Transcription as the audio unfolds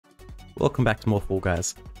Welcome back to more Fall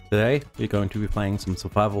Guys. Today, we're going to be playing some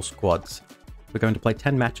survival squads. We're going to play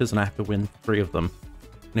 10 matches and I have to win 3 of them.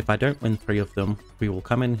 And if I don't win 3 of them, we will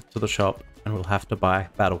come into the shop and we'll have to buy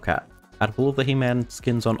Battle Cat. Out of all of the He-Man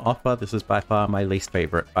skins on offer, this is by far my least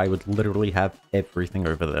favorite. I would literally have everything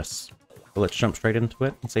over this. So let's jump straight into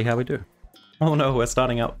it and see how we do. Oh no, we're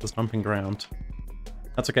starting out with the stomping ground.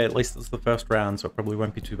 That's okay, at least it's the first round, so it probably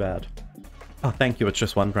won't be too bad. Oh, thank you, it's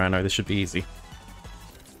just one rhino, this should be easy.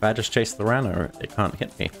 If I just chase the rhino, it can't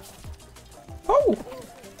hit me. Oh!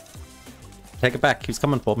 Take it back, he's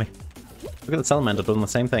coming for me. Look at the salamander doing the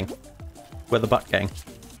same thing. We're the butt gang.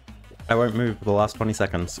 I won't move for the last 20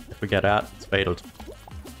 seconds. If we get out, it's fated.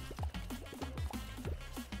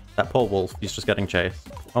 That poor wolf, he's just getting chased.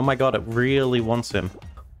 Oh my god, it really wants him.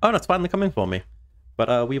 Oh no, it's finally coming for me.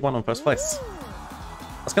 But we won on first place.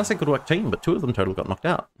 I was gonna say good work team, but 2 of them total got knocked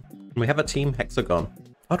out. We have a team hexagon.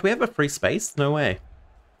 Oh, do we have a free space? No way.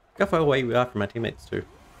 Look how far away we are from our teammates too.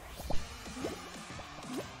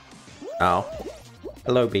 Ow.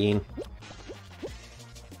 Hello, Bean.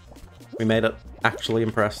 We made it. Actually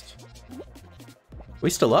impressed. We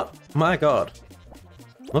still up? My god.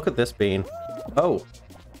 Look at this, Bean. Oh.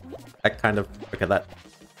 I kind of... Look at that.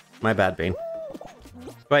 My bad, Bean.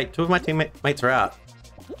 Wait, 2 of my teammates are out.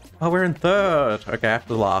 Oh, we're in 3rd. Okay, after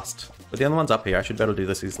the last. But the other one's up here. I should be able to do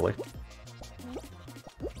this easily.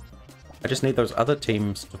 I just need those other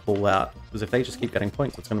teams to fall out, because if they just keep getting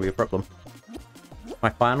points, it's going to be a problem.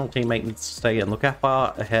 My final teammate needs to stay in. Look how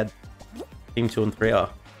far ahead Team 2 and 3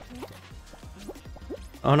 are.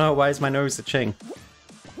 Oh no, why is my nose itching?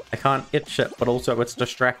 I can't itch it, but also it's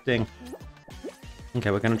distracting.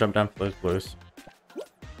 Okay, we're going to jump down for those blues.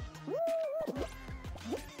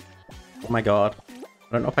 Oh my god.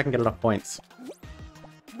 I don't know if I can get enough points.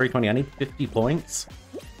 320, I need 50 points.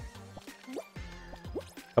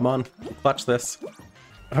 Come on, clutch this.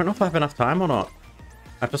 I don't know if I have enough time or not.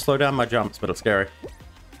 I have to slow down my jumps, but it's scary.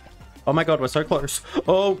 Oh my god, we're so close.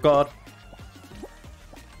 Oh god.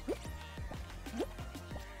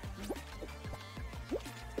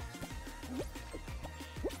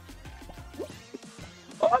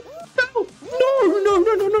 Oh,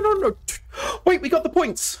 no. Wait, we got the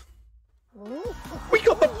points. We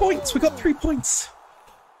got the points. We got 3 points.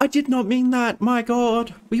 I did not mean that. My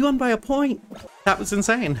god. We won by a point. That was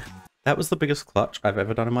insane. That was the biggest clutch I've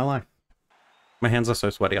ever done in my life. My hands are so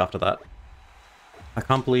sweaty after that. I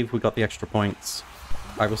can't believe we got the extra points.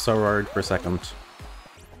 I was so worried for a second.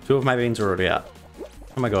 2 of my beans are already out.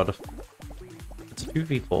 Oh my god. It's a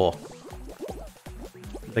 2v4.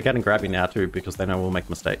 They're getting grabby now too because they know we'll make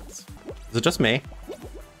mistakes. Is it just me?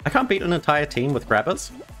 I can't beat an entire team with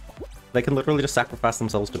grabbers. They can literally just sacrifice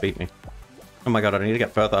themselves to beat me. Oh my god, I need to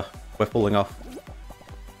get further. We're falling off.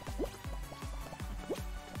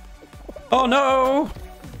 Oh no!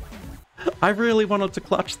 I really wanted to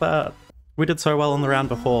clutch that. We did so well in the round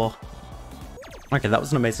before. Okay, that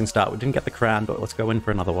was an amazing start. We didn't get the crown, but let's go in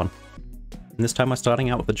for another one. And this time we're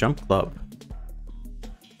starting out with a jump club.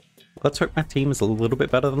 Let's hope my team is a little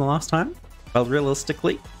bit better than the last time. Well,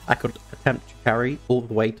 realistically, I could attempt to carry all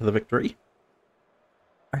the way to the victory.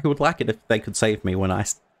 I would like it if they could save me when I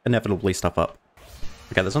inevitably stuff up.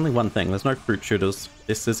 Okay, there's only one thing. There's no fruit shooters.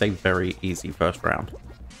 This is a very easy first round.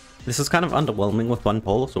 This is kind of underwhelming with 1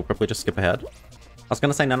 pull, so we'll probably just skip ahead. I was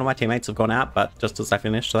going to say none of my teammates have gone out, but just as I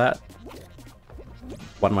finished that,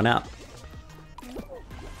 1 went out.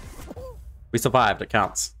 We survived, it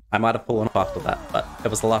counts. I might have fallen off after that, but it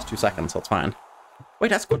was the last 2 seconds, so it's fine.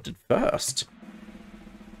 Wait, Sqaud did first.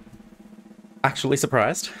 Actually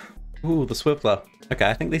surprised. Ooh, the Swiveler. Okay,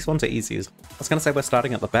 I think these ones are easy. I was going to say we're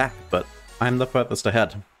starting at the back, but I'm the furthest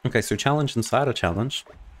ahead. Okay, so challenge inside a challenge.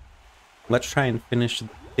 Let's try and finish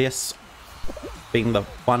this being the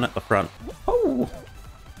one at the front. Oh!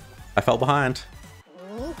 I fell behind.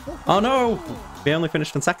 Oh no! We only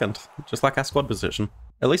finished in 2nd, just like our squad position.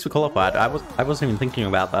 At least we qualified. I wasn't even thinking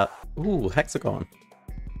about that. Ooh, hexagon.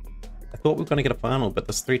 I thought we were going to get a final, but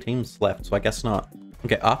there's 3 teams left, so I guess not.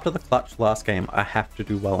 Okay, after the clutch last game, I have to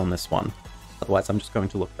do well on this one. Otherwise, I'm just going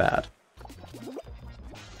to look bad.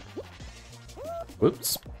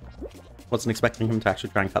 Whoops. Wasn't expecting him to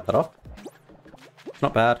actually try and cut that off. It's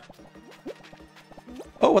not bad.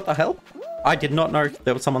 Oh, what the hell? I did not know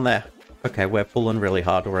there was someone there. Okay, we're pulling really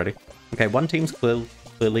hard already. Okay, one team's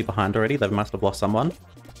clearly behind already. They must have lost someone.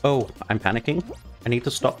 Oh, I'm panicking. I need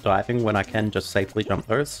to stop diving when I can just safely jump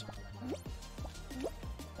those.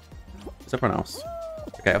 Where's everyone else?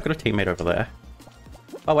 Okay, I've got a teammate over there.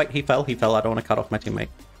 Oh wait, he fell. I don't want to cut off my teammate.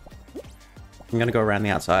 I'm gonna go around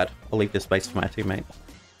the outside. I'll leave this space for my teammate.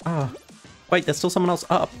 Ah, wait, there's still someone else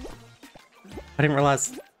up. I didn't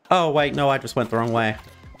realize. Oh wait, no, I just went the wrong way.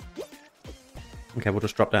 Okay, we'll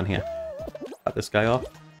just drop down here. Cut this guy off.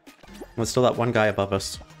 There's still that one guy above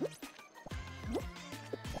us.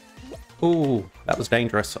 Ooh, that was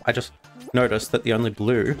dangerous. I just noticed that the only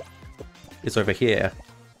blue is over here.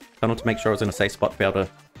 I wanted to make sure I was in a safe spot to be able to...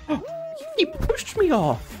 He pushed me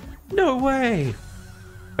off! No way!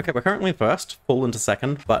 Okay, we're currently first, fall into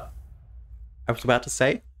second, but I was about to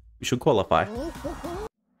say, we should qualify.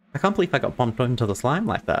 I can't believe I got bumped into the slime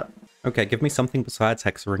like that. Okay, give me something besides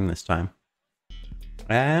Hexaring this time.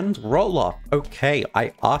 And roll off. Okay,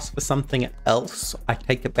 I asked for something else. I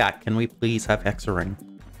take it back. Can we please have Hexaring?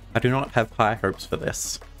 I do not have high hopes for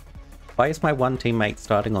this. Why is my one teammate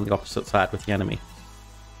starting on the opposite side with the enemy?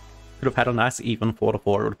 Could have had a nice even 4-4. It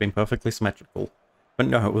would have been perfectly symmetrical. But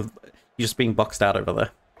no, with you just being boxed out over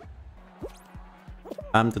there.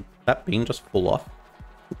 Did that bean just fall off?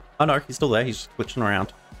 Oh no, he's still there. He's just glitching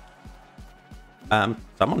around.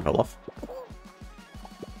 Someone fell off.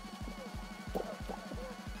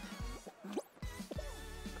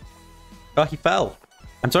 Oh, he fell.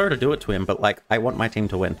 I'm sorry to do it to him, but like, I want my team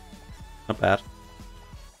to win. Not bad.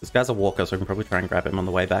 This guy's a walker, so I can probably try and grab him on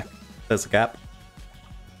the way back. There's a gap.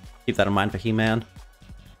 Keep that in mind for He-Man.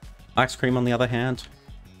 Ice Cream, on the other hand.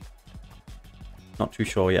 Not too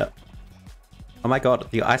sure yet. Oh my god,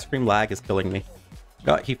 the ice cream lag is killing me.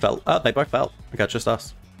 Oh, he fell. Oh, they both fell. Okay, it's just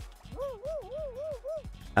us.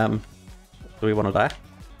 Do we want to die?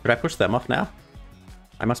 Could I push them off now?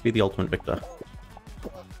 I must be the ultimate victor.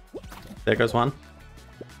 There goes one.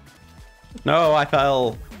 No, I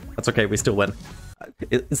fell. That's okay, we still win.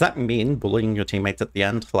 Is that mean, bullying your teammates at the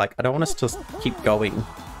end? Like, I don't want us to keep going.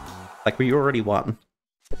 Like, we already won.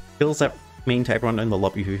 Feels that mean to everyone in the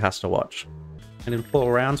lobby who has to watch. And in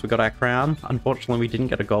 4 rounds, we got our crown. Unfortunately, we didn't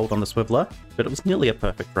get a gold on the Swiveler, but it was nearly a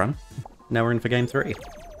perfect run. Now we're in for game 3.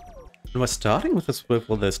 And we're starting with a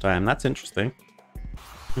Swiveler this time. That's interesting.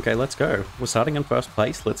 Okay, let's go. We're starting in first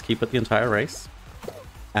place. Let's keep it the entire race.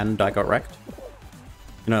 And I got wrecked.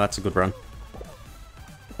 You know, that's a good run.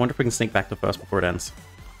 I wonder if we can sneak back to first before it ends.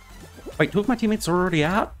 Wait, 2 of my teammates are already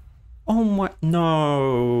out? Oh my...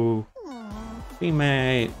 No.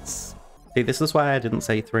 Teammates. See, this is why I didn't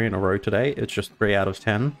say 3 in a row today. It's just 3 out of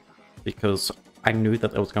 10. Because I knew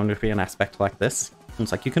that there was going to be an aspect like this.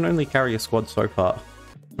 It's like, you can only carry a squad so far.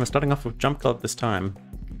 We're starting off with Jump Glove this time.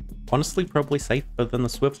 Honestly, probably safer than the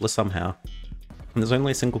Swiveler somehow. And there's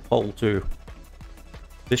only a single pole too.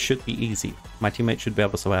 This should be easy. My teammate should be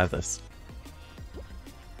able to survive this.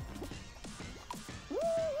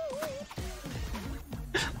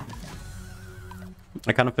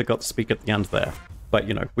 I kind of forgot to speak at the end there. But,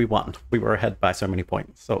 you know, we won. We were ahead by so many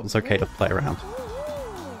points, so it was okay to play around.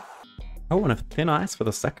 Oh, and a thin ice for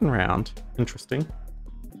the second round. Interesting.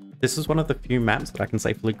 This is one of the few maps that I can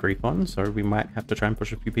safely grief on, so we might have to try and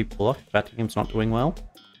push a few people off if our team's not doing well.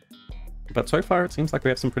 But so far, it seems like we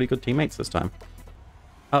have some pretty good teammates this time.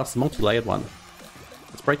 Oh, it's a multi-layered one.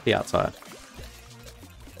 Let's break the outside.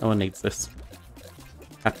 No one needs this.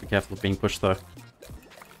 Have to be careful of being pushed, though.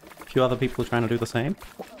 A few other people are trying to do the same.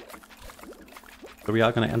 So we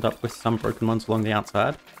are going to end up with some broken ones along the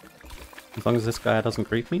outside. As long as this guy doesn't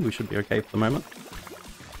grief me, we should be okay for the moment.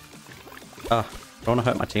 Ah, I don't want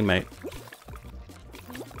to hurt my teammate.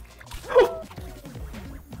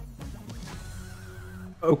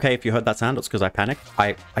 Okay, if you heard that sound, it's because I panicked.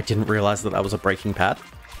 I didn't realize that that was a breaking pad.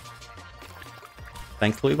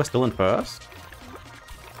 Thankfully, we're still in first.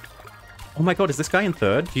 Oh my god, is this guy in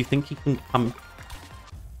third? Do you think he can come...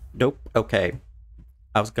 Nope, okay.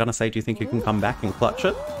 I was gonna say, do you think you can come back and clutch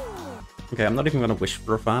it? Okay, I'm not even gonna wish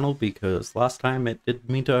for a final because last time it did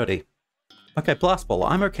me dirty. Okay, Blast Ball,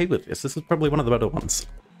 I'm okay with this. This is probably one of the better ones.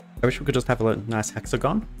 I wish we could just have a nice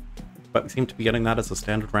hexagon, but we seem to be getting that as a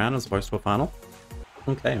standard round as opposed to a final.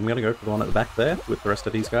 Okay, I'm gonna go for the one at the back there with the rest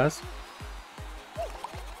of these guys.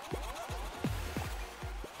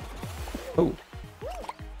 Oh.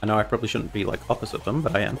 I know I probably shouldn't be, like, opposite them,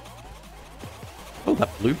 but I am. Oh, that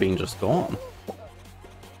blue bean just gone.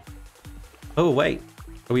 Oh, wait.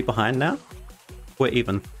 Are we behind now? We're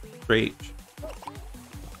even. 3 each.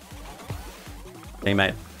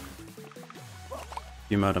 Teammate.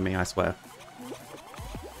 You murder me, I swear.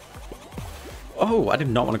 Oh, I did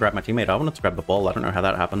not want to grab my teammate. I wanted to grab the ball. I don't know how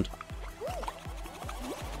that happened.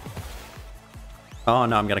 Oh,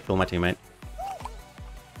 no, I'm going to kill my teammate.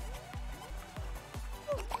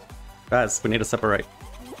 Guys, we need to separate.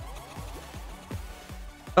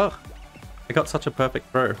 Oh, I got such a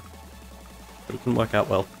perfect throw. But it didn't work out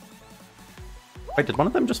well. Wait, did one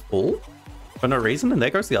of them just fall? For no reason? And there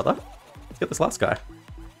goes the other. Let's get this last guy.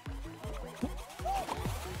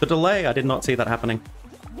 The delay, I did not see that happening.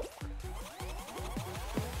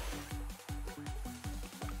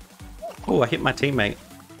 Oh, I hit my teammate.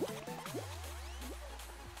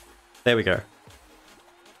 There we go.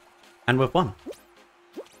 And we've won.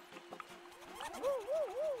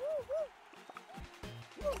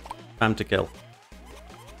 Time to kill.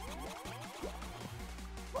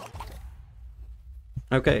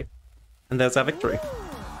 Okay. And there's our victory.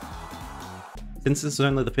 Since this is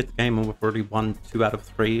only the 5th game and we've already won 2 out of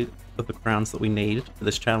 3 of the crowns that we need for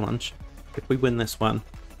this challenge, if we win this one,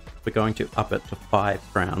 we're going to up it to 5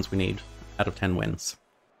 crowns we need out of 10 wins.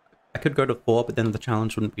 I could go to 4, but then the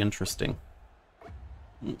challenge wouldn't be interesting.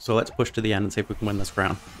 So let's push to the end and see if we can win this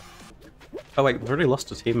crown. Oh wait, we've already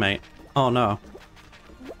lost a teammate. Oh no.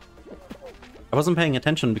 I wasn't paying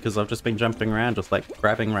attention because I've just been jumping around, just like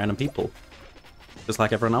grabbing random people. Just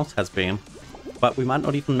like everyone else has been. But we might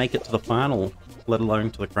not even make it to the final, let alone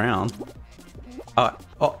to the crown.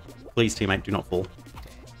 Oh, please teammate, do not fall.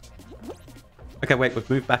 Okay, wait, we've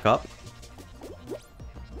moved back up.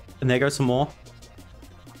 And there goes some more.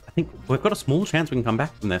 I think we've got a small chance we can come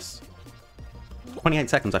back from this. 28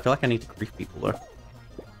 seconds, I feel like I need to grief people though.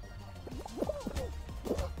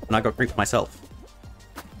 And I got griefed myself.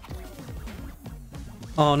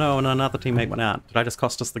 Oh no, and another teammate went out. Did I just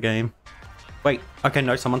cost us the game? Wait, okay,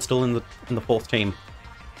 no, someone's still in the 4th team.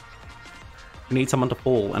 We need someone to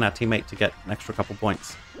fall and our teammate to get an extra couple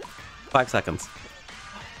points. 5 seconds.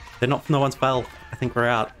 No one's fell. I think we're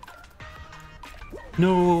out.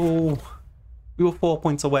 No! We were 4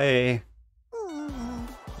 points away.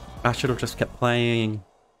 I should have just kept playing.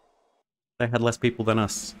 They had less people than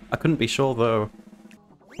us. I couldn't be sure though.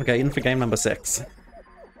 Okay, in for game number 6.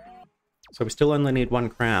 So we still only need 1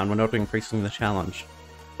 crown. We're not increasing the challenge.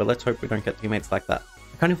 But let's hope we don't get teammates like that.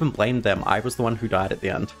 I can't even blame them. I was the one who died at the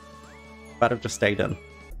end. If I'd have just stayed in.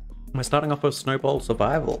 We're starting off with Snowball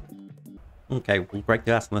Survival. Okay, we'll break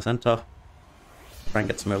the ice in the center. Try and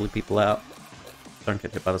get some early people out. Don't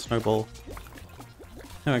get hit by the snowball.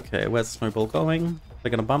 Okay, where's the snowball going?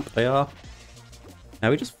 They're gonna bump, they are.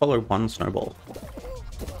 Now we just follow one snowball.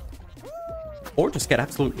 Or just get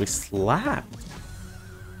absolutely slapped.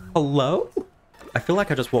 Hello? I feel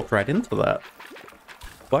like I just walked right into that.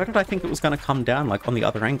 Why did I think it was gonna come down like on the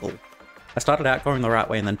other angle? I started out going the right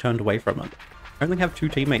way and then turned away from it. I only have 2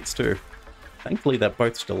 teammates too. Thankfully they're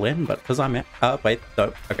both still in, but because I'm wait,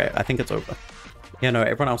 no, okay, I think it's over. Yeah, no,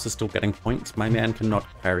 everyone else is still getting points. My man cannot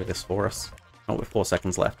carry this for us. Not with 4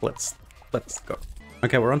 seconds left. Let's go.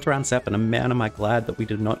 Okay, we're on to round 7, and man am I glad that we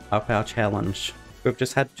did not up our challenge. We've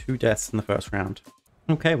just had 2 deaths in the first round.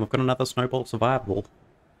 Okay, we've got another Snowball Survival.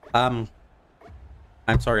 I'm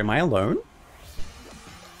sorry, am I alone?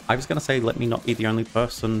 I was gonna say let me not be the only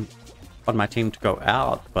person on my team to go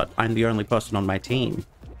out, but I'm the only person on my team.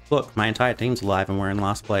 Look, my entire team's alive and we're in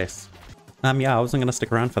last place. Yeah, I wasn't gonna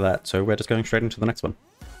stick around for that, so we're just going straight into the next one.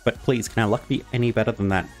 But please, can our luck be any better than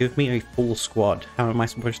that? Give me a full squad. How am I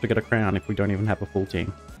supposed to get a crown if we don't even have a full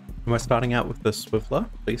team? And we're starting out with the Swiveler.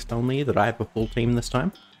 Please tell me that I have a full team this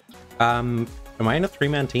time. Am I in a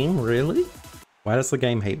 3-man team? Really? Why does the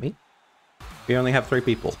game hate me? We only have 3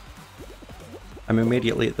 people. I'm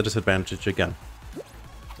immediately at the disadvantage again.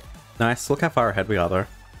 Nice, look how far ahead we are though.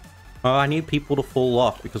 Oh, I need people to fall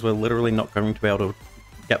off because we're literally not going to be able to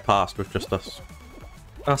get past with just us.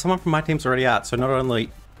 Oh, someone from my team's already out, so not only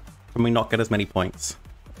can we not get as many points,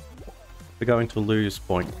 we're going to lose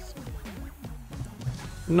points.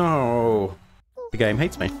 No! The game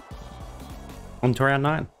hates me. On to round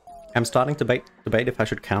 9. I'm starting to debate if I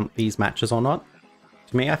should count these matches or not.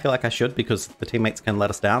 To me, I feel like I should because the teammates can let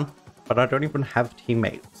us down, but I don't even have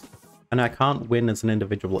teammates. And I can't win as an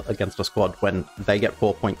individual against a squad when they get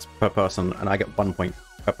 4 points per person and I get 1 point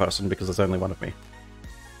per person because there's only one of me.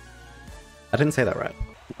 I didn't say that right.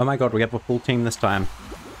 Oh my god, we have a full team this time.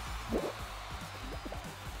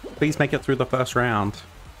 Please make it through the first round.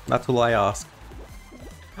 That's all I ask.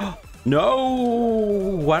 No!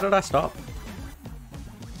 Why did I stop?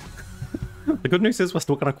 The good news is we're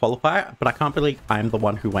still going to qualify, but I can't believe I'm the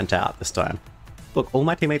one who went out this time. Look, all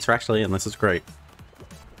my teammates are actually in. This is great.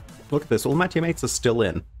 Look at this. All my teammates are still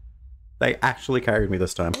in. They actually carried me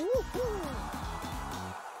this time.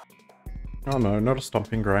 Oh no, not a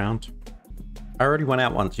stomping ground. I already went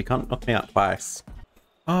out once. You can't knock me out twice.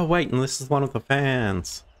 Oh wait, and this is one of the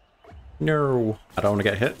fans. No. I don't want to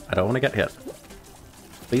get hit. I don't want to get hit.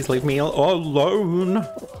 Please leave me alone.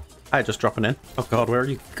 Hi, just dropping in. Oh god, where are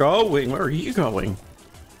you going? Where are you going?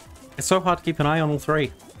 It's so hard to keep an eye on all 3.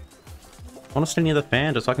 I want to stay near the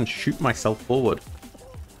fan just so I can shoot myself forward.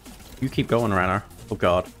 You keep going, Runner. Oh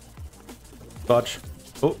god. Dodge.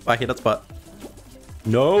 Oh, I hit its butt.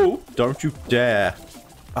 No! Don't you dare.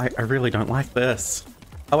 I really don't like this.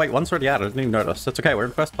 Oh wait, one's already out. I didn't even notice. It's okay, we're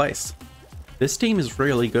in first place. This team is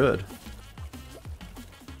really good.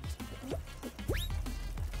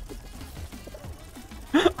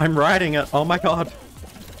 I'm riding it. Oh my god.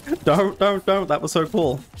 Don't. That was so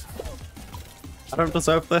cool. I don't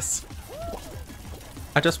deserve this.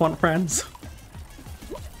 I just want friends.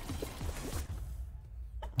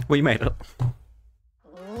 We made it.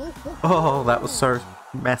 Oh, that was so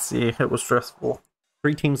messy. It was stressful.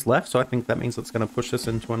 3 teams left, so I think that means it's going to push us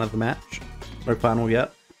into another match. No final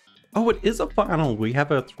yet. Oh, it is a final. We have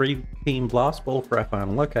a 3-team blast ball for our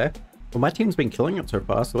final. Okay. Well, my team's been killing it so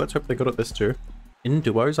far, so let's hope they're good at this too. In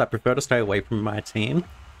duos, I prefer to stay away from my team.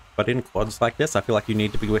 But in quads like this, I feel like you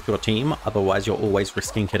need to be with your team. Otherwise, you're always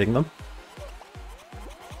risking hitting them.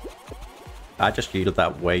 I just yeeted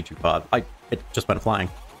that way too far. It just went flying.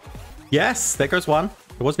 Yes, there goes one.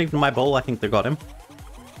 It wasn't even my ball. I think they got him.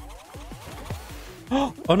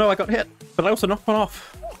 Oh no, I got hit. But I also knocked one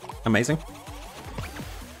off. Amazing.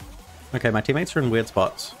 Okay, my teammates are in weird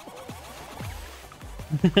spots.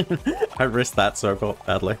 I risked that so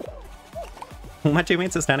badly. My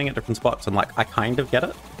teammates are standing at different spots, and like, I kind of get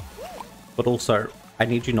it. But also, I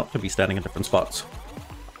need you not to be standing in different spots.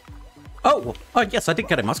 Oh! Oh yes, I did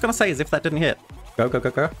get him. I was going to say as if that didn't hit. Go, go,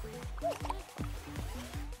 go, go.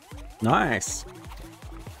 Nice.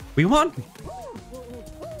 We won!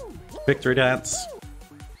 Victory dance.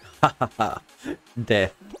 Ha ha ha.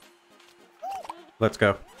 Death. Let's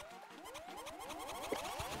go.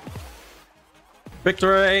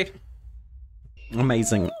 Victory!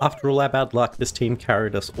 Amazing. After all our bad luck, this team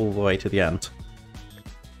carried us all the way to the end.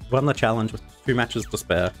 Won the challenge with 2 matches to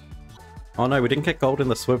spare. Oh no, we didn't get gold in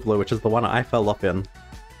the Swiveler, which is the one I fell off in.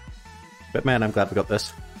 But man, I'm glad we got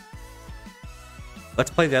this.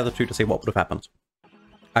 Let's play the other 2 to see what would have happened.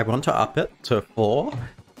 I want to up it to 4,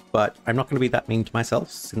 but I'm not going to be that mean to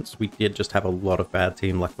myself, since we did just have a lot of bad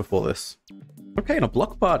team luck before this. Okay, in a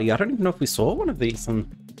block party. I don't even know if we saw one of these in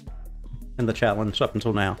the challenge up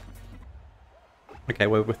until now. Okay,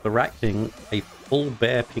 we're with the Rat King, a full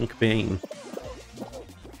bear pink bean,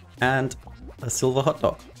 and a silver hot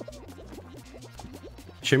dog.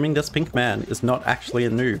 Assuming this pink man is not actually a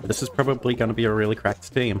noob, this is probably going to be a really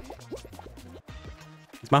cracked team.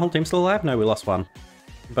 Is my whole team still alive? No, we lost one.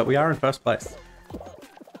 But we are in first place.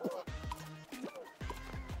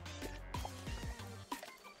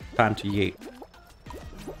 Time to yeet.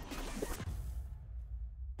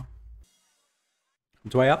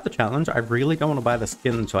 Do I up the challenge? I really don't want to buy the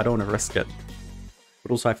skin, so I don't want to risk it.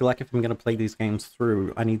 But also, I feel like if I'm going to play these games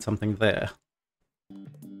through, I need something there.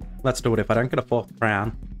 Let's do it. If I don't get a 4th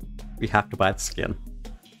crown, we have to buy the skin.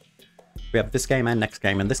 We have this game and next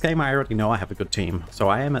game. And this game, I already know I have a good team, so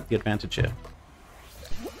I am at the advantage here.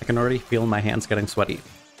 I can already feel my hands getting sweaty.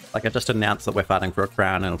 Like, I just announced that we're fighting for a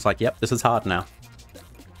crown, and it's like, yep, this is hard now.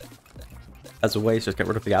 As always, just get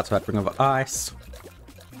rid of the outside ring of ice.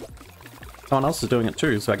 Someone else is doing it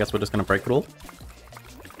too, so I guess we're just going to break it all.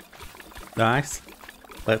 Nice.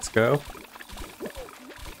 Let's go.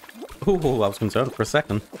 Ooh, I was concerned for a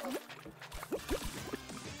second.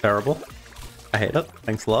 Terrible. I hate it.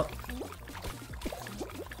 Thanks a lot.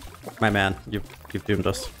 My man, you've doomed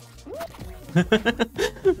us.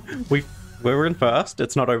 We're in first.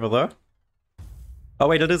 It's not over though. Oh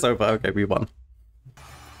wait, it is over. Okay, we won.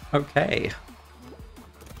 Okay.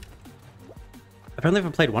 I've only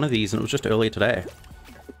ever played one of these, and it was just earlier today.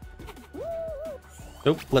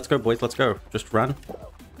 Nope, let's go, boys, let's go. Just run.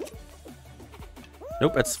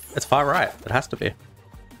 Nope, it's far right. It has to be.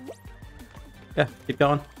 Yeah, keep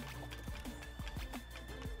going.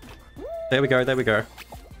 There we go, there we go.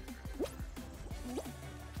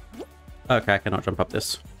 Okay, I cannot jump up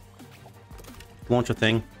this. Launch a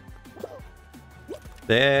thing.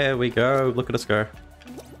 There we go, look at us go.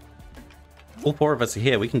 All 4 of us are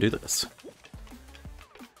here, we can do this.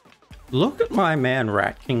 Look at my man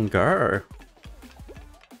Rat King go.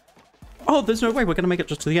 Oh, there's no way we're going to make it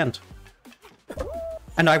just to the end.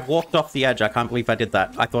 And I walked off the edge. I can't believe I did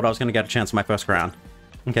that. I thought I was going to get a chance in my first round.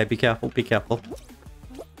 Okay, be careful, be careful.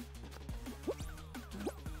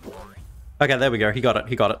 Okay, there we go. He got it,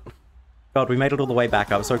 he got it. God, we made it all the way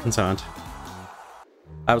back. I was so concerned.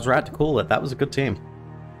 I was right to call it. That was a good team.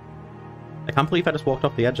 I can't believe I just walked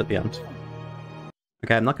off the edge at the end.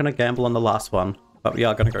 Okay, I'm not going to gamble on the last one. But we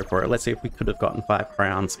are going to go for it. Let's see if we could have gotten 5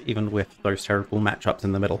 crowns, even with those terrible matchups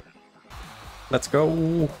in the middle. Let's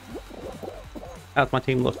go. How's my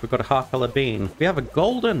team look? We've got a half-colored bean. We have a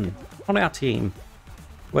golden on our team.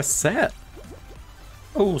 We're set.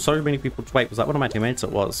 Oh, so many people. Wait, was that one of my teammates?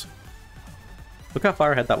 It was. Look how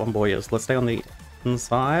far ahead that one boy is. Let's stay on the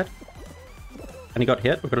inside. And he got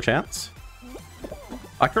hit. We've got a chance.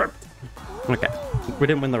 I tripped. Okay. We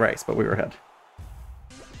didn't win the race, but we were ahead.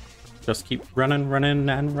 Just keep running, running,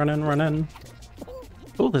 and running, running.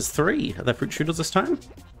 Oh, there's 3. Are there fruit shooters this time?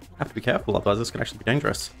 have to be careful, otherwise this could actually be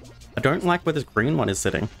dangerous. I don't like where this green one is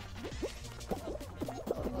sitting.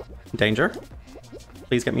 Danger.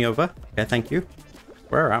 Please get me over. Okay, thank you.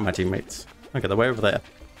 Where are my teammates? Okay, they're way over there.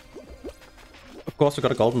 Of course, we've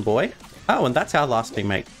got a golden boy. Oh, and that's our last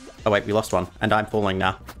teammate. Oh wait, we lost one, and I'm falling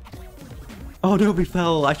now. Oh no, we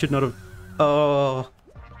fell. I should not have... Oh,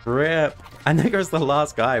 rip. And there goes the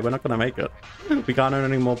last guy. We're not gonna make it. We can't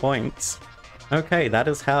earn any more points. Okay, that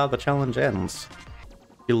is how the challenge ends.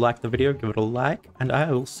 If you liked the video, give it a like, and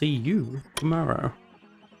I will see you tomorrow.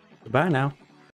 Goodbye now.